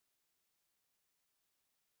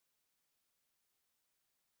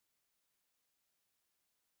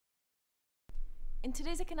In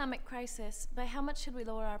today's economic crisis, by how much should we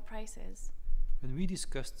lower our prices? When we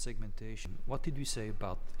discussed segmentation, what did we say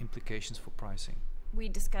about implications for pricing? We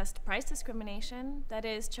discussed price discrimination, that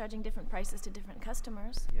is, charging different prices to different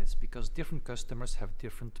customers. Yes, because different customers have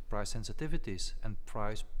different price sensitivities, and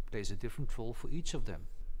price plays a different role for each of them.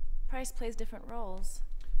 Price plays different roles.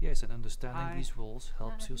 Yes, and understanding these roles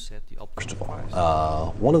helps you set the optimal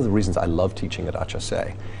price. One of the reasons I love teaching at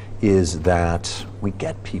HEC is that we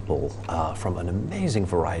get people from an amazing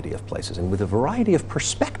variety of places and with a variety of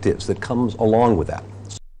perspectives that comes along with that.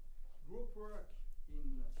 Group work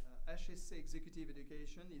in HEC Executive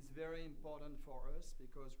Education is very important for us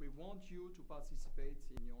because we want you to participate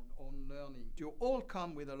in your own learning. You all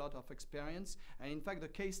come with a lot of experience, and in fact the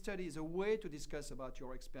case study is a way to discuss about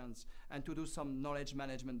your experience and to do some knowledge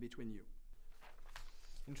management between you.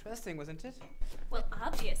 Interesting, wasn't it? Well,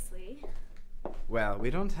 obviously. Well,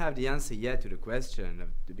 we don't have the answer yet to the question of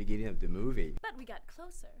the beginning of the movie. But we got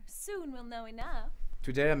closer. Soon we'll know enough.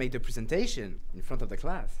 Today I made the presentation in front of the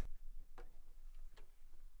class.